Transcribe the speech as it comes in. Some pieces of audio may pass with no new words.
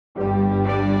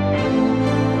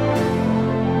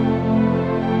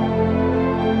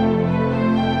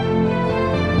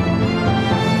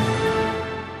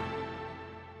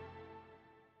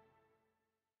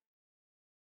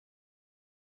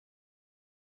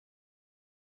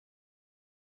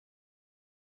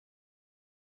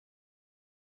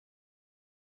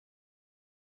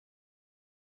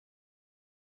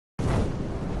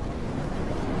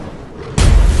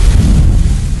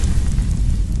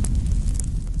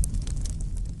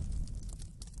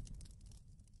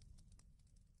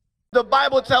the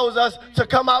Bible tells us to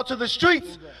come out to the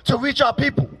streets to reach our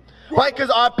people. Right, because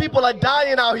our people are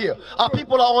dying out here. Our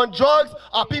people are on drugs.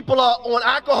 Our people are on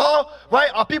alcohol. Right,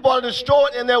 our people are destroyed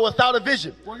and they're without a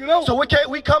vision. So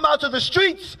we come out to the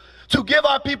streets to give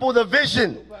our people the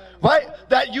vision. Right,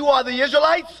 that you are the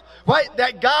Israelites. Right,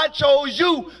 that God chose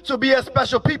you to be a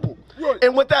special people.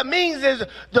 And what that means is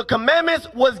the commandments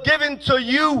was given to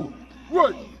you.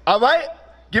 All right.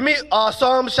 Give me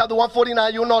Psalms chapter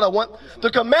 149. You'll know that one.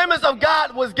 The commandments of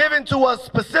God was given to a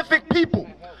specific people.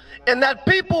 And that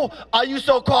people are you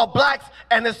so-called blacks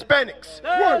and Hispanics.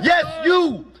 Yes,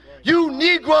 you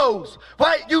Negroes,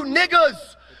 right? You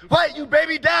niggas, right? You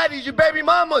baby daddies, you baby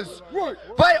mamas,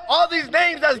 right? All these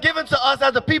names that's given to us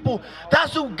as a people,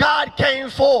 that's who God came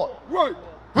for.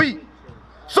 Read.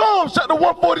 Psalms chapter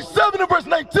 147 and verse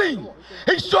 19.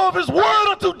 He showeth his word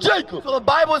unto Jacob. So the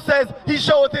Bible says he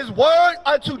showeth his word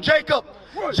unto Jacob.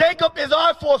 Jacob is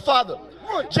our forefather.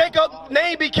 Jacob's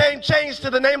name became changed to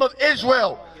the name of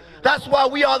Israel. That's why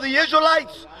we are the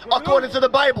Israelites, according to the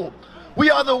Bible.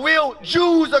 We are the real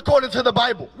Jews, according to the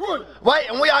Bible. Right?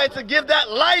 And we are to give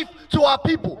that life to our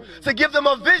people, to give them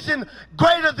a vision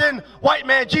greater than white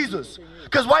man Jesus.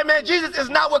 Because white man Jesus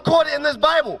is not recorded in this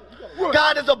Bible.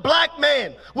 God is a black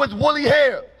man with woolly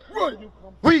hair.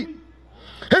 Read.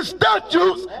 His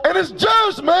statutes and his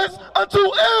judgments unto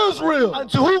Israel.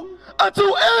 Unto who? Unto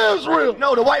Israel.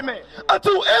 No, the white man. Unto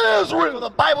Israel. So the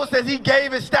Bible says he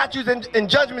gave his statutes and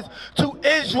judgments to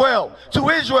Israel. To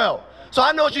Israel. So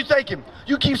I know what you're thinking.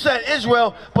 You keep saying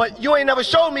Israel, but you ain't never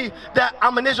showed me that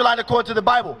I'm an Israelite according to the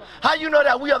Bible. How you know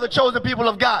that we are the chosen people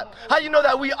of God? How you know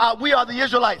that we are the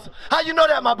Israelites? How you know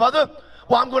that, my brother?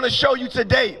 Well, I'm going to show you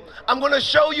today. I'm going to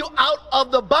show you out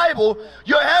of the Bible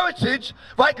your heritage,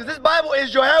 right? Because this Bible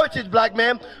is your heritage, black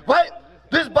man, right?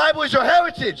 This Bible is your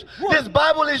heritage. This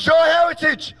Bible is your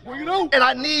heritage. And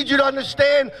I need you to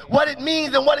understand what it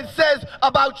means and what it says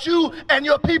about you and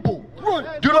your people.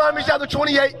 Deuteronomy chapter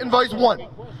 28 and verse 1.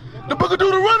 The book of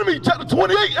Deuteronomy chapter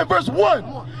 28 and verse 1.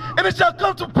 And it shall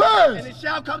come to pass. And it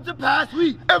shall come to pass.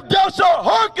 Read. If thou shalt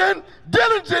hearken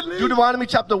diligently. Deuteronomy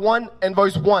chapter 1 and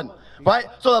verse 1. Right?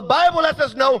 So the Bible lets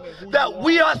us know that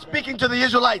we are speaking to the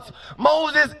Israelites.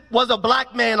 Moses was a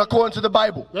black man according to the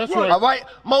Bible. That's right. All right?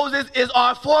 Moses is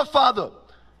our forefather.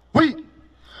 Read.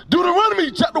 Deuteronomy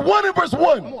chapter 1 and verse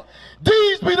 1.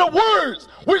 These be the words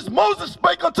which Moses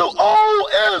spake unto all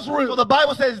Israel. So the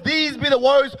Bible says these be the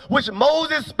words which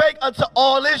Moses spake unto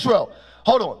all Israel.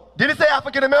 Hold on. Did it say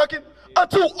African American?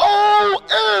 Unto all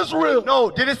Israel. No.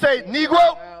 Did it say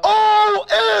Negro? All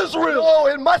Israel. No,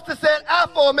 it must have said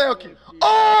Afro-American.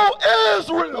 All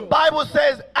Israel. The Bible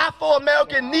says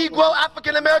Afro-American, Negro,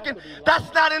 African-American.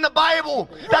 That's not in the Bible.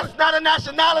 That's not a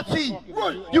nationality.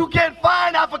 You can't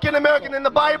find African-American in the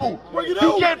Bible.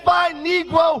 You can't find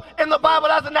Negro in the Bible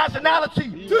as a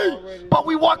nationality. But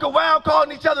we walk around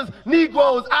calling each other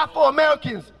Negroes,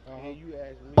 Afro-Americans.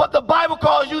 But the Bible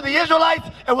calls you the Israelites,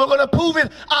 and we're going to prove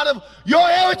it out of your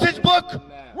heritage book.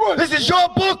 This is your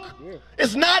book.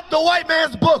 It's not the white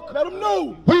man's book. Let them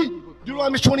know. Read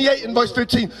Deuteronomy 28 and verse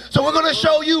 15. So we're going to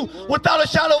show you without a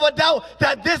shadow of a doubt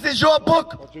that this is your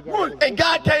book. And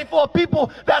God came for a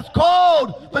people that's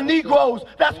called the Negroes,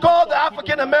 that's called the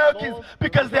African Americans,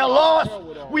 because they're lost.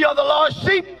 We are the lost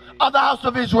sheep of the house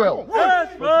of Israel.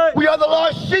 We are the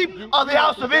lost sheep of the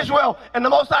house of Israel. And the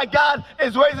Most High God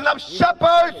is raising up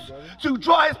shepherds to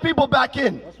draw his people back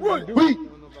in. Read.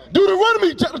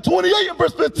 Deuteronomy chapter 28 and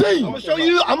verse 15. I'm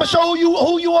gonna show you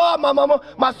who you are, my mama,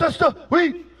 my sister.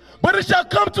 Read. But it shall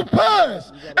come to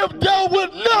pass, if thou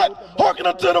wilt not hearken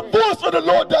unto the voice of the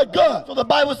Lord thy God. So the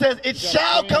Bible says it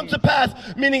shall come to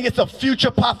pass, meaning it's a future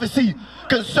prophecy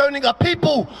concerning a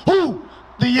people who?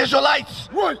 The Israelites.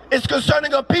 It's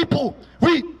concerning a people.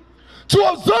 Read. To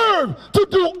observe, to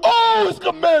do all his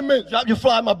commandments. Drop your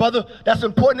fly, my brother. That's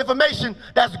important information.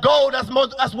 That's gold.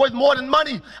 That's worth more than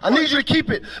money. I need you to keep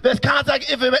it. There's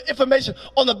contact information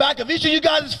on the back of each of you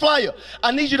guys' flyer.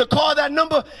 I need you to call that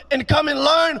number and come and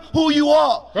learn who you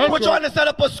are. We're trying to set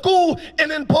up a school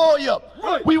in Emporia.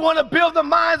 We want to build the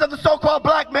minds of the so-called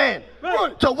black man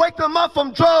to wake them up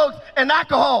from drugs and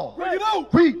alcohol.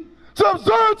 Read. To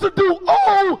observe, to do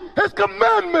all his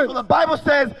commandments. So the Bible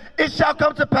says it shall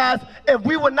come to pass if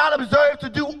we would not observe to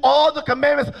do all the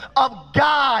commandments of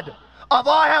God, of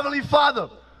our Heavenly Father.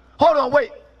 Hold on,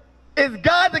 wait. Is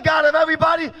God the God of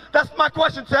everybody? That's my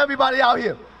question to everybody out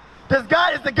here. Did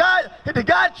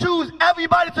God choose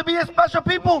everybody to be his special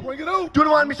people?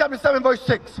 Deuteronomy chapter 7 verse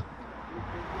 6.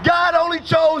 God only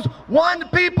chose one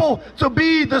people to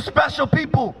be the special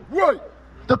people.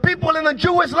 The people in the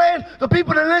Jewish land, the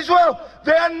people in Israel,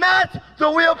 they are not the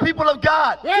real people of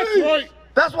God. That's right.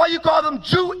 That's why you call them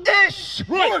Jewish.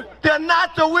 Right. They're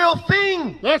not the real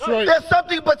thing. That's right. There's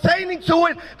something pertaining to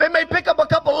it. They may pick up a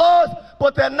couple laws,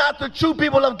 but they're not the true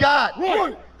people of God.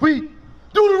 Right. Read.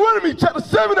 Deuteronomy chapter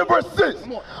 7 and verse 6.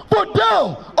 For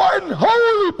thou art an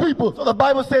holy people. So the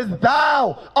Bible says,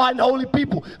 thou art an holy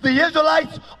people. The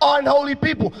Israelites are an holy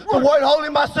people. The word holy,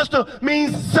 my sister,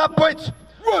 means separate.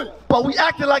 Right. But we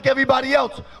acting like everybody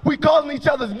else. We calling each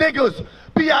other's niggers,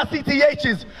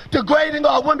 B-I-C-T-H's, degrading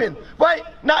our women, right?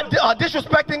 Not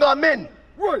disrespecting our men.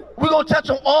 Right. We're going to touch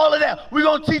on all of that. We're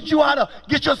going to teach you how to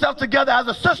get yourself together as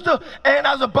a sister and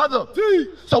as a brother.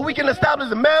 So we can establish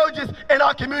the marriages in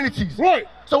our communities. Right.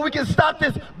 So we can stop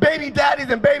this baby daddies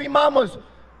and baby mamas.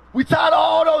 We tired of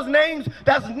all those names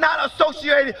that's not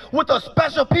associated with a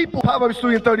special people. Proverbs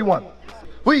 3 and 31.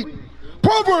 Read.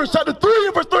 Proverbs chapter 3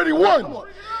 and verse 31.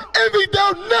 Envy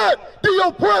thou not the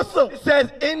oppressor. It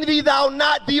says, envy thou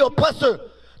not the oppressor.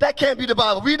 That can't be the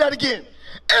Bible. Read that again.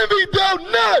 Envy thou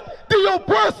not the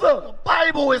oppressor. The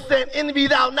Bible is saying, envy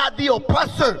thou not the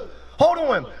oppressor. Hold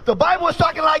on. The Bible is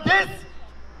talking like this.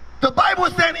 The Bible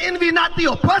is saying, envy not the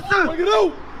oppressor. Bring it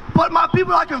out. But my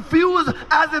people are confused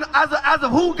as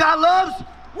of who God loves.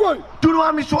 Right.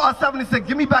 Deuteronomy 76.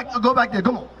 Give me back. Go back there.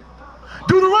 Come on.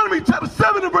 Deuteronomy chapter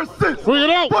 7 and verse 6. Bring it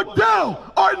out. But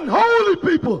thou art an holy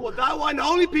people. Well, thou art the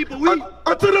holy people.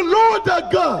 Unto the Lord thy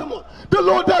God. The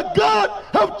Lord thy God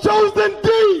have chosen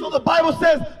thee. So the Bible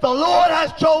says, the Lord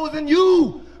has chosen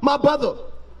you, my brother.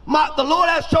 The Lord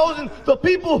has chosen the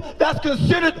people that's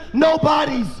considered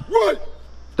nobodies. Right.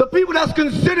 The people that's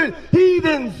considered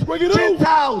heathens, Bring it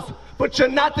Gentiles. But you're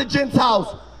not the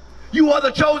Gentiles. You are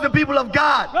the chosen people of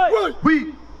God. Right.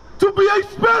 To be a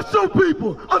special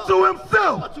people unto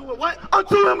himself. Unto what?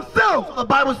 Unto himself. The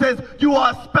Bible says you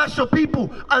are a special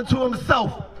people unto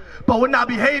himself. But we're not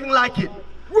behaving like it.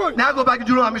 Right. Now go back to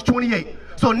Deuteronomy 28.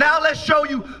 So now let's show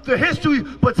you the history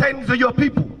pertaining to your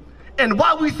people. And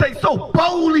why we say so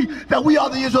boldly that we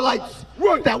are the Israelites.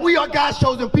 Right. That we are God's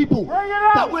chosen people.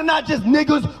 That we're not just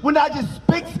niggers, we're not just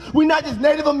spics, we're not just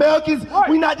Native Americans,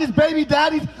 we're not just baby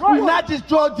daddies, we're not just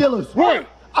drug dealers. Right.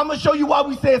 I'm going to show you why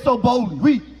we say it so boldly.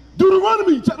 Read.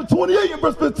 Deuteronomy chapter 28 and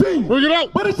verse 15. Bring it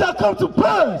out. But it shall come to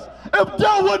pass, if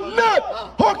thou wilt not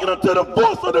hearken unto the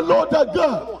voice of the Lord thy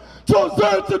God, to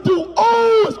observe to do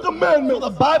all his commandments. The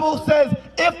Bible says,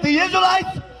 if the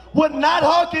Israelites would not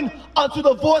hearken unto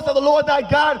the voice of the Lord thy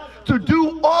God to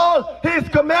do all his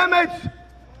commandments,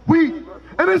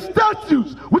 and his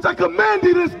statutes which I command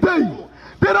thee this day,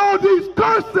 that all these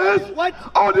curses,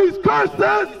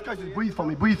 breathe for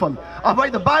me. All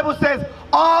right, the Bible says,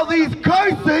 all these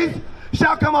curses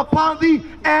shall come upon thee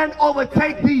and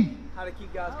overtake thee.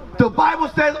 The Bible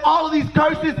says all of these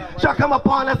curses shall come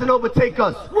upon us and overtake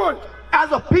us. Right.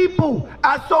 As a people,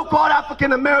 as so-called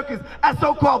African Americans, as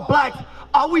so-called blacks,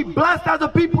 are we blessed as a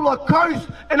people or cursed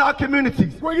in our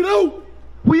communities? Bring it out.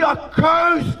 We are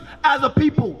cursed as a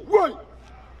people. Right.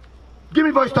 Give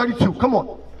me verse 32. Come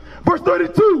on. Verse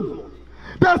 32.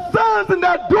 Thy sons and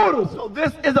thy daughters. So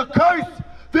this is a curse.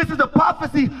 This is a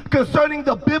prophecy concerning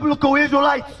the biblical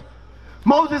Israelites.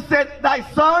 Moses said, thy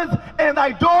sons and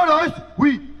thy daughters,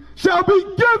 shall be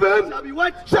given. Shall be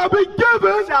what? Shall be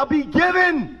given. Shall be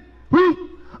given.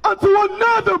 Unto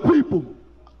another people.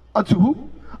 Unto who?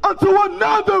 Unto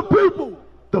another people.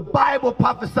 The Bible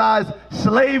prophesies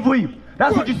slavery.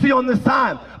 That's what you see on this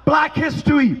sign. Black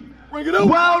history.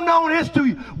 Well-known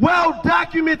history.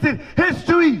 Well-documented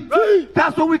history.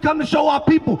 That's what we come to show our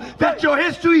people. That your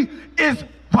history is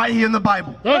right here in the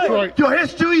Bible. That's right. Your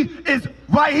history is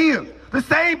right here. The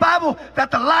same Bible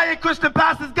that the lying Christian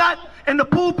pastors got in the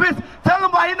pulpits. Tell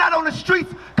him why he's not on the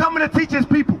streets coming to teach his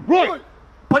people. Right.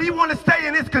 But he want to stay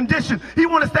in his condition. He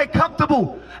want to stay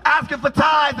comfortable, asking for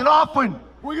tithes and offering.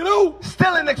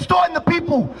 Stealing, extorting the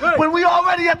people when we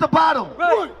already at the bottom.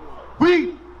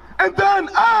 And thine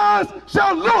eyes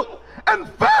shall look and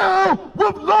fail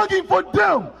with longing for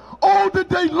them all the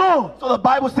day long. So the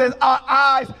Bible says our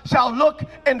eyes shall look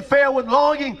and fail with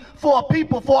longing for a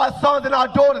people, for our sons and our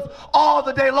daughters all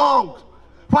the day long.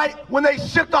 Right? When they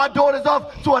shipped our daughters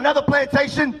off to another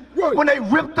plantation, when they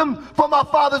ripped them from our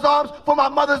father's arms, from our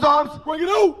mother's arms,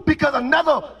 because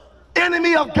another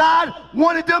enemy of God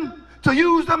wanted them to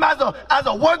use them as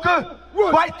a worker,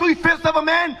 right? 3/5 of a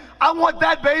man. I want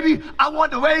that baby. I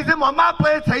want to raise him on my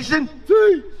plantation.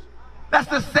 That's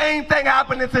the same thing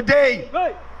happening today.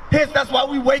 Hence, that's why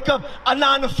we wake up at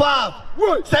 9 to 5.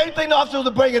 Same thing the officers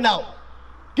are bringing out.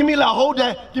 Give me hold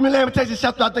that. Give me Lamentations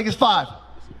chapter, I think it's 5.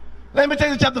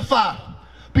 Lamentations chapter 5.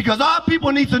 Because our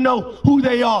people need to know who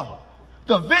they are.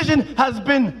 The vision has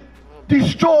been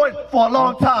destroyed for a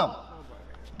long time.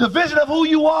 The vision of who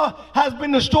you are has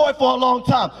been destroyed for a long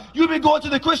time. You've been going to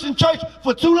the Christian church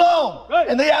for too long,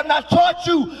 and they have not taught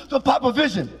you the proper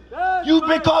vision. You've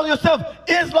been calling yourself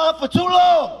Islam for too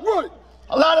long.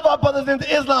 A lot of our brothers into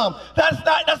Islam.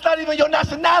 That's not even your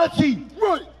nationality.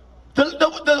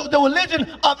 The religion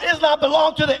of Islam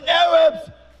belongs to the Arabs.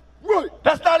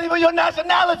 That's not even your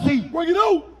nationality. Well, you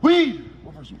know, read.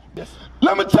 Yes.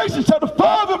 Lamentations chapter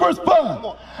 5 and verse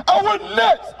 5. Our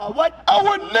necks. What?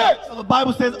 Our necks. So the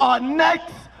Bible says our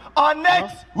necks,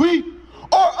 we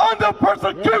are under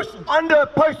persecution. Under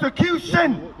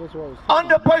persecution.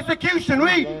 Under persecution.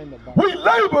 Read. We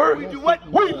labor. We do what?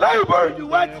 We labor. We do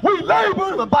what? We labor.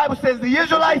 So the Bible says the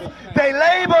Israelites, they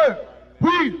labor.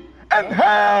 We and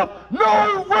have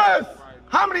no rest.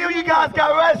 How many of you guys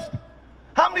got rest?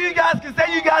 How many of you guys can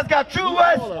say you guys got true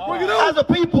rest as a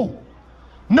people?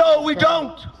 No, we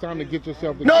don't. It's time to get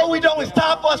yourself together. No, we don't. It's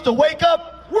time for us to wake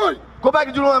up. Go back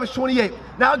to Deuteronomy 28.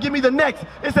 Now give me the next.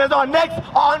 It says our necks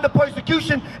are under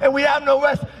persecution and we have no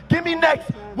rest. Give me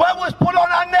next. What was put on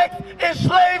our necks is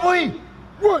slavery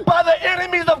by the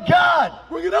enemies of God.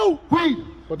 Read.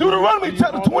 Deuteronomy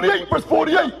chapter 28 verse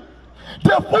 48.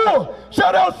 Therefore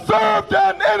shalt thou serve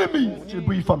thine enemies. I want you to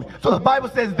breathe for me. So the Bible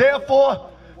says, therefore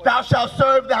thou shalt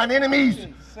serve thine enemies.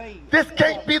 This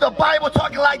can't be the Bible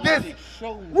talking like this.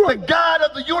 The God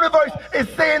of the universe is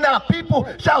saying that people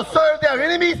shall serve their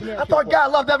enemies. I thought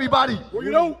God loved everybody. What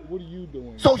are you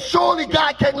doing? So surely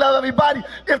God can't love everybody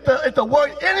if the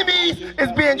word enemies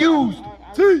is being used.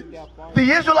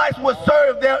 The Israelites will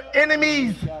serve their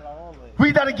enemies.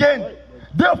 Read that again.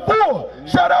 Therefore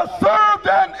shalt thou serve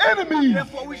thine enemies.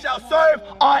 Therefore we shall serve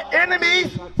our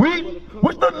enemies. Read.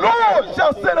 Which the Lord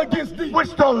shall send against thee.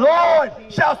 Which the Lord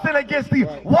shall send against thee.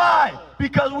 Why?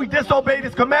 Because we disobeyed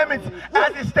his commandments,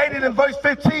 as is stated in verse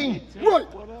 15.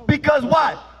 Because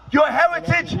why? Your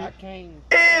heritage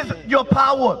is your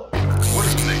power. What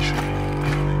is the nation?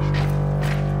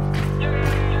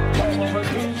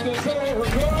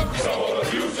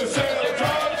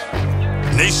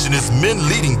 Nation is men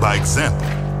leading by example.